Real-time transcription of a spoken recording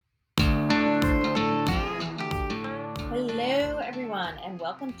everyone, and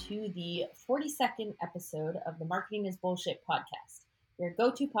welcome to the 42nd episode of the Marketing is Bullshit podcast, your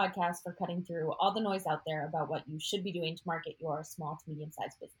go-to podcast for cutting through all the noise out there about what you should be doing to market your small to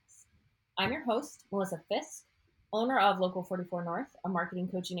medium-sized business. I'm your host, Melissa Fisk, owner of Local 44 North, a marketing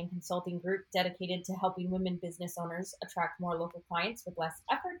coaching and consulting group dedicated to helping women business owners attract more local clients with less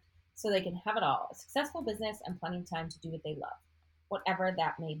effort so they can have it all, a successful business and plenty of time to do what they love, whatever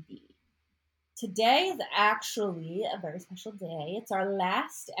that may be. Today is actually a very special day. It's our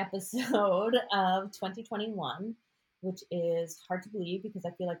last episode of 2021, which is hard to believe because I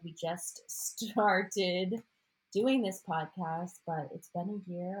feel like we just started doing this podcast, but it's been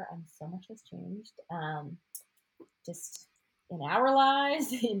a year and so much has changed. Just in our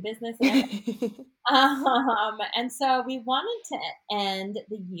lives, in business, and so we wanted to end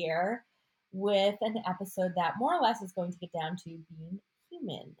the year with an episode that more or less is going to get down to being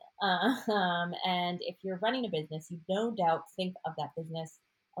human. And if you're running a business, you no doubt think of that business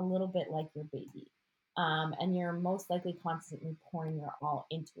a little bit like your baby. And you're most likely constantly pouring your all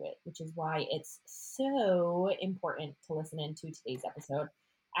into it, which is why it's so important to listen into today's episode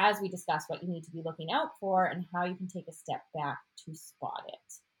as we discuss what you need to be looking out for and how you can take a step back to spot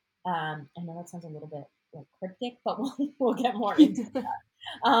it. I know that sounds a little bit like cryptic, but we'll get more into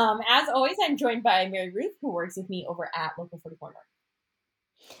that. As always, I'm joined by Mary Ruth, who works with me over at Local 44 North.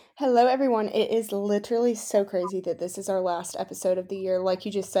 Hello, everyone. It is literally so crazy that this is our last episode of the year. Like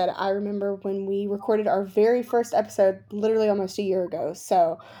you just said, I remember when we recorded our very first episode literally almost a year ago.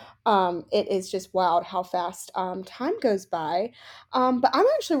 So it is just wild how fast time goes by. But I'm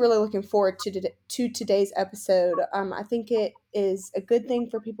actually really looking forward to today's episode. I think it is a good thing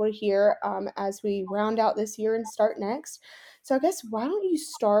for people to hear as we round out this year and start next. So I guess why don't you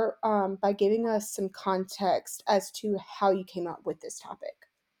start by giving us some context as to how you came up with this topic?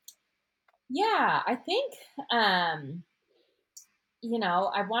 Yeah, I think, I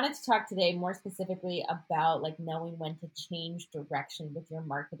wanted to talk today more specifically about like knowing when to change direction with your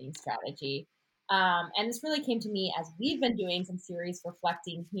marketing strategy. And this really came to me as we've been doing some series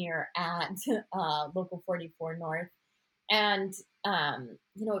reflecting here at Local 44 North. And,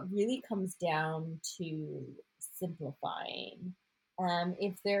 it really comes down to simplifying.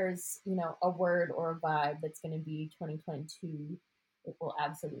 If there's, a word or a vibe that's going to be 2022, it will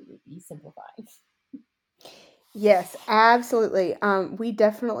absolutely be simplifying. Yes, absolutely. We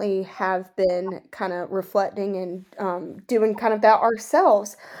definitely have been kind of reflecting and doing kind of that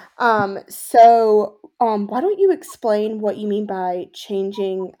ourselves. Why don't you explain what you mean by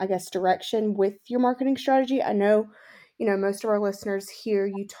changing, I guess, direction with your marketing strategy? I know, most of our listeners hear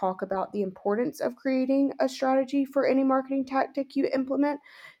you talk about the importance of creating a strategy for any marketing tactic you implement.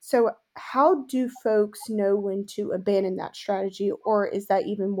 So, how do folks know when to abandon that strategy, or is that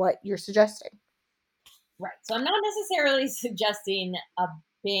even what you're suggesting? Right. So I'm not necessarily suggesting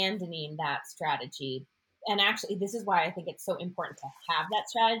abandoning that strategy. And actually, this is why I think it's so important to have that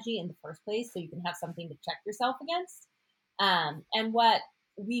strategy in the first place so you can have something to check yourself against. And what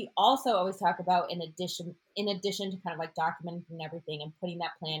we also always talk about in addition to kind of like documenting everything and putting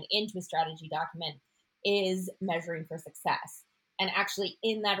that plan into a strategy document is measuring for success. And actually,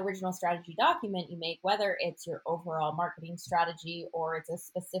 in that original strategy document you make, whether it's your overall marketing strategy or it's a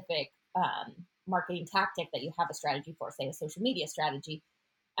specific marketing tactic that you have a strategy for, say a social media strategy.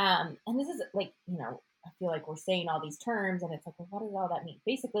 And this is like, I feel like we're saying all these terms and it's like, well, what does all that mean?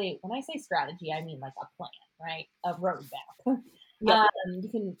 Basically, when I say strategy, I mean like a plan, right? A roadmap. Yep. You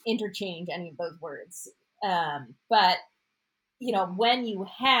can interchange any of those words. But, when you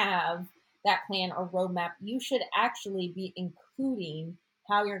have that plan or roadmap, you should actually be including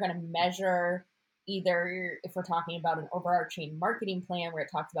how you're going to measure either if we're talking about an overarching marketing plan where it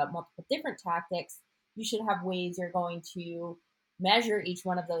talks about multiple different tactics, you should have ways you're going to measure each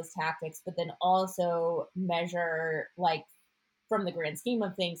one of those tactics, but then also measure like from the grand scheme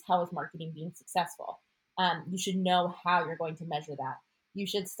of things, how is marketing being successful? You should know how you're going to measure that. You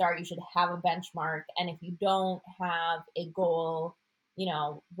should have a benchmark. And if you don't have a goal,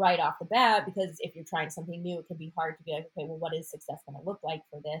 right off the bat, because if you're trying something new, it can be hard to be like, okay, well, what is success going to look like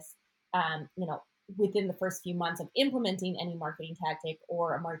for this? Um, you know, Within the first few months of implementing any marketing tactic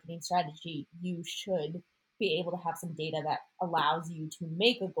or a marketing strategy, you should be able to have some data that allows you to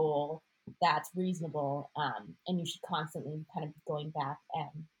make a goal that's reasonable. And you should constantly kind of be going back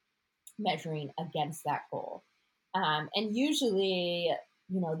and measuring against that goal. And usually,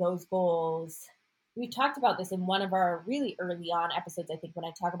 those goals, we talked about this in one of our really early on episodes, I think, when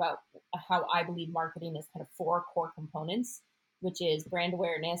I talk about how I believe marketing is kind of four core components, which is brand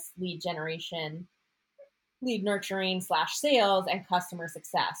awareness, lead generation, lead nurturing slash sales and customer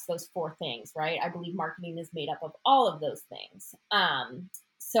success, those four things, right? I believe marketing is made up of all of those things.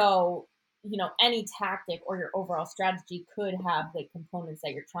 So, any tactic or your overall strategy could have the components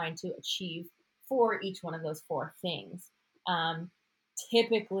that you're trying to achieve for each one of those four things.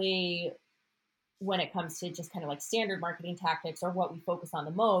 Typically, when it comes to just kind of like standard marketing tactics, or what we focus on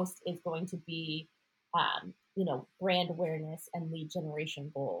the most, is going to be, brand awareness and lead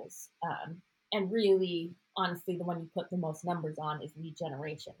generation goals. And really, honestly, the one you put the most numbers on is lead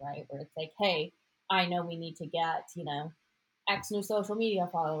generation, right? Where it's like, hey, I know we need to get, X new social media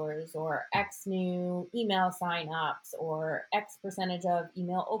followers, or X new email signups, or X percentage of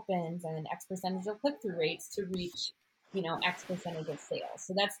email opens, and X percentage of click through rates to reach, X percentage of sales.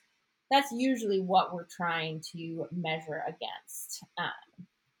 So that's usually what we're trying to measure against.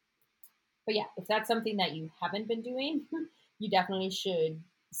 But yeah, if that's something that you haven't been doing, you definitely should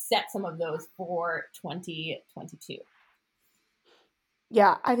set some of those for 2022.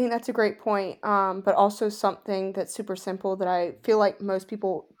 Yeah, I think that's a great point. But also something that's super simple that I feel like most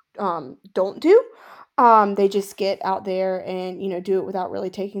people don't do. They just get out there and do it without really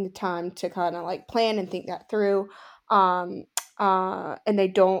taking the time to kind of like plan and think that through. Um, and they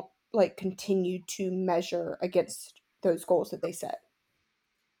don't like continue to measure against those goals that they set.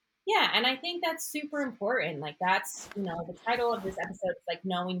 Yeah, and I think that's super important. Like, that's, the title of this episode is like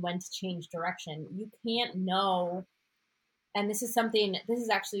knowing when to change direction. You can't know, and this is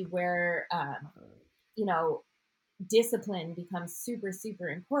actually where, you know, discipline becomes super, super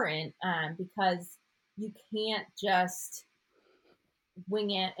important, because you can't just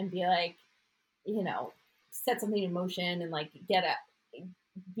wing it and be like, you know, set something in motion and like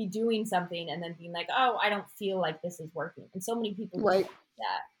be doing something and then being like, oh, I don't feel like this is working. And so many people do Right.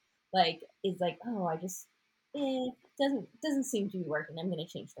 that. Like, is like, oh, I just doesn't seem to be working. I'm gonna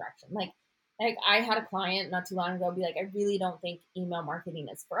change direction. Like I had a client not too long ago be like, I really don't think email marketing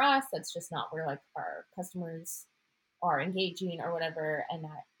is for us. That's just not where like our customers are engaging or whatever. And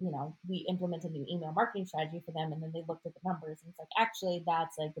that, we implemented an email marketing strategy for them, and then they looked at the numbers and it's like, actually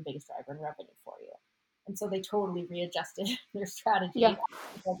that's like the biggest driver in revenue for you. And so they totally readjusted their Yeah. strategy to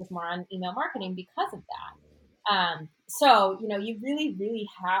focus more on email marketing because of that. So, you really, really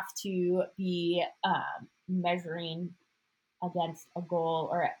have to be measuring against a goal,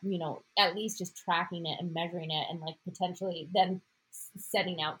 or, at least just tracking it and measuring it, and like potentially then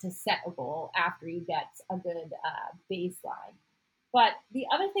setting out to set a goal after you get a good baseline. But the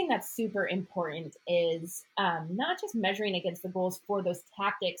other thing that's super important is, not just measuring against the goals for those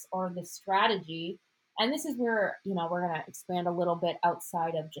tactics or the strategy. And this is where, we're going to expand a little bit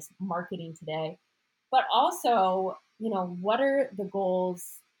outside of just marketing today, but also, what are the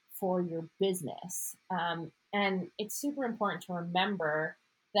goals for your business? And it's super important to remember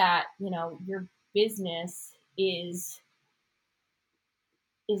that, your business is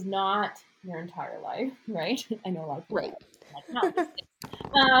not your entire life, right? I know a lot of people Right. are like, no, this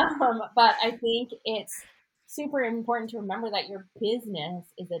is. But I think it's super important to remember that your business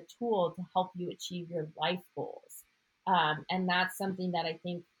is a tool to help you achieve your life goals. And that's something that I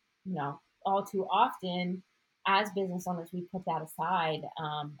think, all too often as business owners, we put that aside.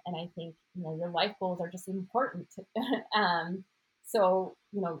 And I think, your life goals are just important. So,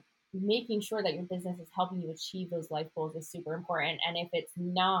 making sure that your business is helping you achieve those life goals is super important. And if it's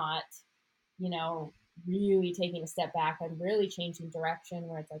not, you know, really taking a step back and really changing direction,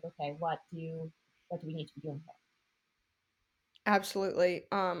 where it's like, okay, what do we need to be doing here? Absolutely.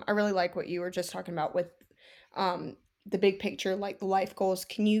 I really like what you were just talking about with um, the big picture, like the life goals.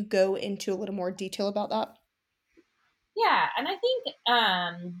 Can you go into a little more detail about that? Yeah, and I think,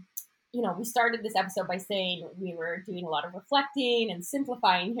 we started this episode by saying we were doing a lot of reflecting and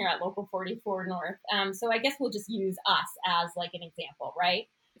simplifying here at Local 44 North. So I guess we'll just use us as like an example, right?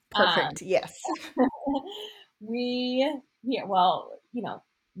 Um, Perfect. Yes. well,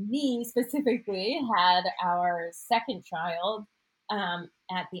 me specifically had our second child,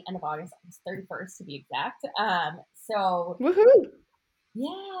 at the end of August 31st to be exact. So Woohoo.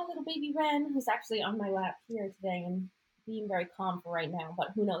 yeah, little baby Ren, who's actually on my lap here today and being very calm for right now, but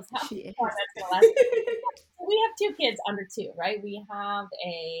who knows how She long is. that's gonna last. So we have two kids under two, right? We have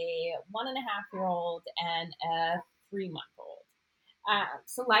a 1.5 year old and a 3 month old.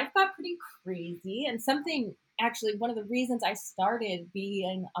 So life got pretty crazy, and something, actually, one of the reasons I started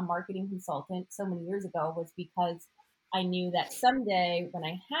being a marketing consultant so many years ago was because I knew that someday when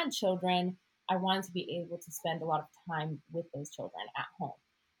I had children, I wanted to be able to spend a lot of time with those children at home,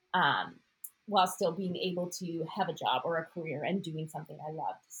 um, while still being able to have a job or a career and doing something I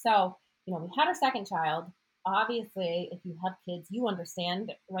loved. So, we had our second child. Obviously, if you have kids, you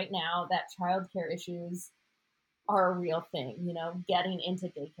understand right now that childcare issues are a real thing. You know, getting into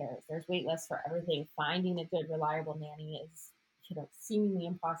daycares, there's wait lists for everything. Finding a good, reliable nanny is, you know, seemingly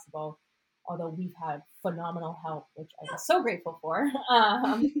impossible. Although we've had phenomenal help, which I'm so grateful for.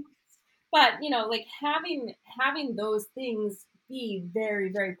 But you know, like having those things be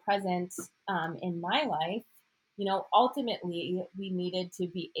very, very present in my life, you know, ultimately we needed to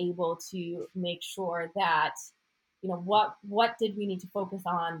be able to make sure that, you know, what did we need to focus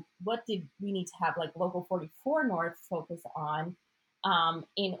on, what did we need to have like Local 44 North focus on,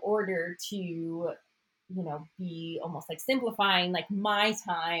 in order to, you know, be almost like simplifying like my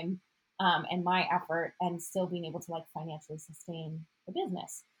time, and my effort, and still being able to like financially sustain the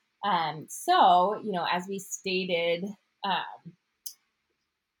business. So, you know, as we stated, um,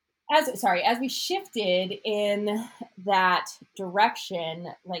 as we shifted in that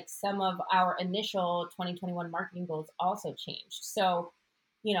direction, like some of our initial 2021 marketing goals also changed. So,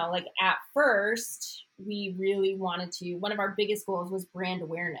 you know, like at first, we really wanted to, one of our biggest goals was brand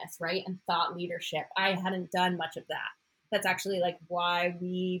awareness, right? And thought leadership. I hadn't done much of that. That's actually like why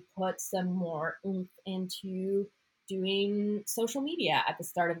we put some more oomph into doing social media at the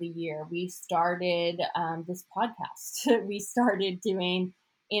start of the year. We started this podcast. We started doing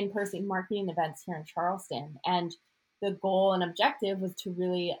in-person marketing events here in Charleston. And the goal and objective was to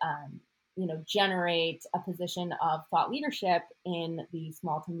really, you know, generate a position of thought leadership in the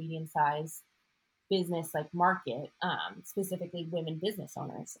small to medium-sized business like market, specifically women business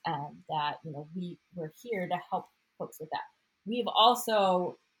owners, and that, you know, we were here to help folks with that. We've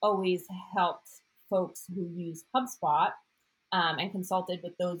also always helped folks who use HubSpot, and consulted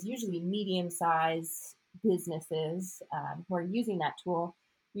with those usually medium-sized businesses, who are using that tool.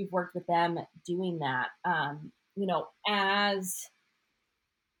 We've worked with them doing that. You know, as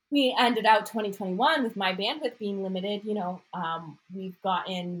we ended out 2021 with my bandwidth being limited, you know, we've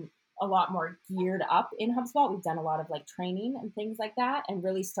gotten a lot more geared up in HubSpot. We've done a lot of like training and things like that, and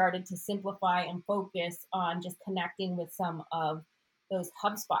really started to simplify and focus on just connecting with some of those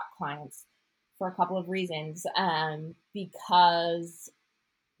HubSpot clients for a couple of reasons. Because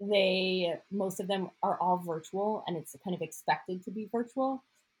most of them are all virtual, and it's kind of expected to be virtual.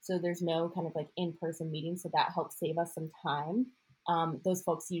 So there's no kind of like in-person meeting. So that helps save us some time. Those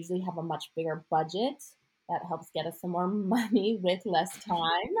folks usually have a much bigger budget. That helps get us some more money with less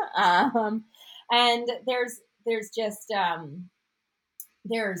time. And there's just,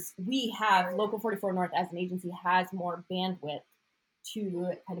 we have Local 44 North as an agency has more bandwidth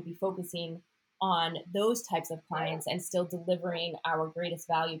to kind of be focusing on those types of clients and still delivering our greatest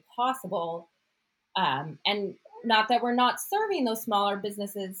value possible. And not that we're not serving those smaller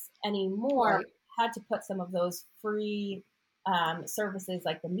businesses anymore. Right. Had to put some of those free services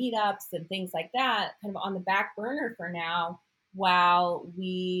like the meetups and things like that kind of on the back burner for now, while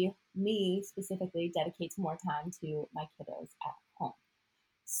me specifically, dedicates more time to my kiddos at home.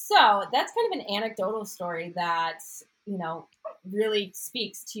 So that's kind of an anecdotal story that, you know, really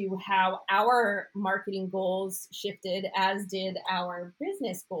speaks to how our marketing goals shifted, as did our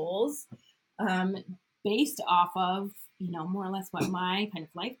business goals, um, based off of, you know, more or less what my kind of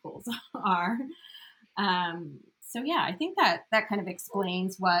life goals are. So yeah, I think that kind of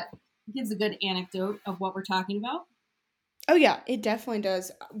explains gives a good anecdote of what we're talking about. Oh yeah, it definitely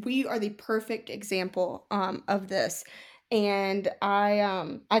does. We are the perfect example of this. And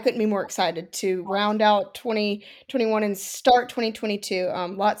I couldn't be more excited to round out 2021 and start 2022.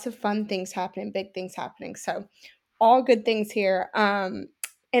 Lots of fun things happening, big things happening. So all good things here. And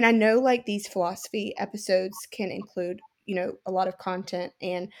I know like these philosophy episodes can include, you know, a lot of content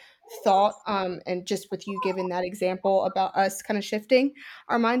and thought. And just with you giving that example about us kind of shifting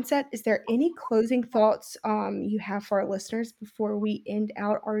our mindset, is there any closing thoughts you have for our listeners before we end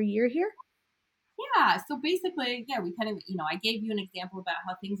out our year here? Yeah. So basically, yeah, we kind of, you know, I gave you an example about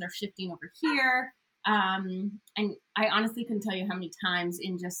how things are shifting over here. And I honestly couldn't tell you how many times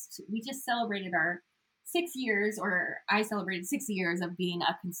we just celebrated our 6 years, or I celebrated 6 years of being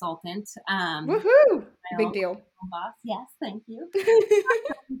a consultant. Woohoo! My Big own deal. boss. Yes, thank you.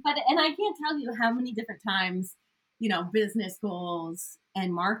 And I can't tell you how many different times, you know, business goals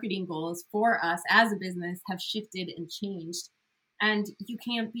and marketing goals for us as a business have shifted and changed. And you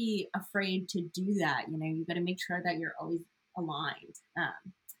can't be afraid to do that. You know, you got to make sure that you're always aligned.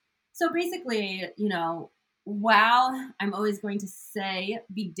 So basically, you know, while I'm always going to say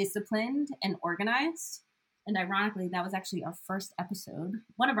be disciplined and organized, and ironically, that was actually our first episode.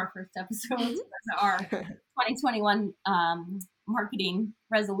 One of our first episodes was our 2021 marketing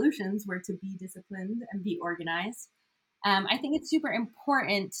resolutions were to be disciplined and be organized. I think it's super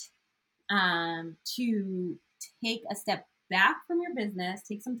important to take a step back from your business,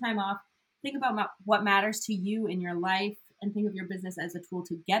 take some time off, think about what matters to you in your life and think of your business as a tool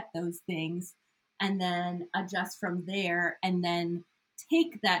to get those things, and then adjust from there, and then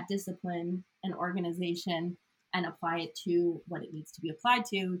take that discipline and organization and apply it to what it needs to be applied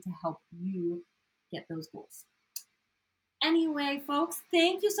to help you get those goals. Anyway, folks,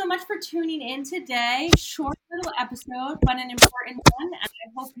 thank you so much for tuning in today. Short little episode, but an important one. And I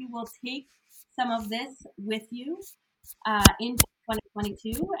hope you will take some of this with you into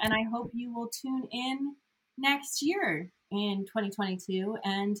 2022. And I hope you will tune in next year in 2022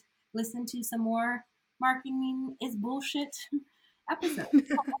 and listen to some more Marketing is Bullshit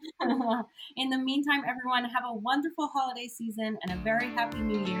episodes. In the meantime, everyone, have a wonderful holiday season and a very happy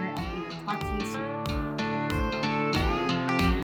new year. And we will talk to you soon.